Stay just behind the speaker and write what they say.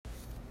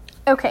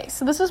Okay,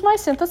 so this is my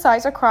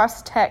Synthesize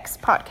Across Text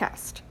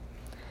podcast.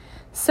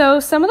 So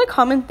some of the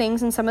common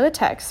things in some of the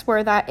texts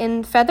were that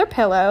in Feather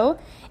Pillow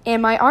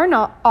and my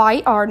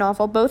IR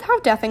novel both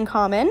have death in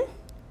common,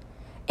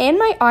 and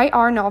my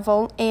IR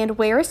novel and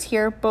Where Is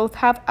Here both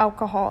have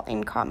alcohol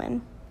in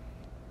common.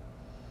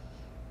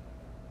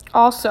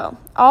 Also,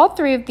 all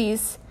three of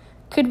these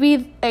could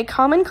be a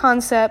common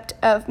concept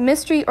of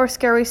mystery or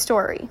scary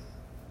story.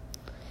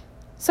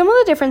 Some of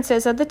the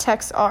differences of the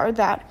texts are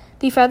that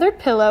the Feathered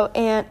Pillow,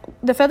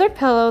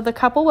 the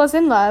couple was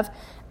in love,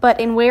 but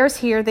in Where's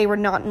Here, they were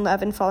not in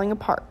love and falling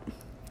apart.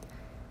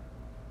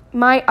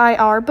 My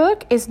IR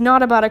book is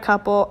not about a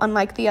couple,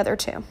 unlike the other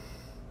two.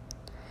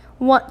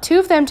 Two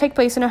of them take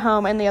place in a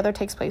home, and the other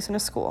takes place in a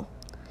school.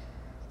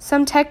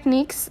 Some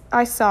techniques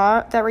I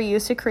saw that were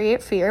used to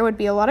create fear would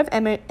be a lot of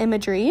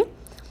imagery,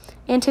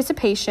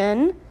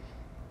 anticipation,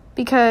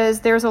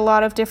 because there's a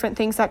lot of different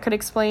things that could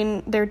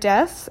explain their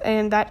deaths,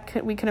 and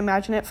we can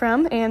imagine it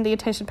from, and the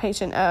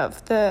anticipation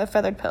of the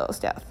Feathered Pillow's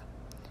death.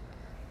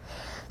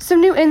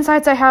 Some new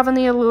insights I have on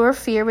the allure of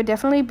fear would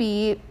definitely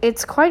be,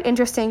 it's quite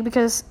interesting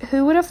because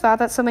who would have thought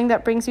that something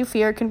that brings you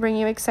fear can bring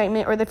you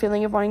excitement or the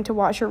feeling of wanting to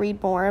watch or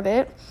read more of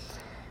it.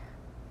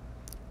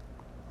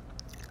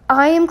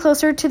 I am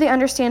closer to the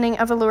understanding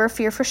of allure of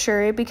fear for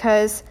sure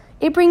because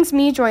it brings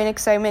me joy and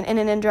excitement and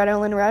an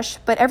adrenaline rush,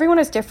 but everyone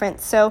is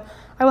different, so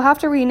I will have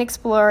to read and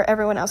explore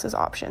everyone else's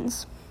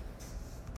options.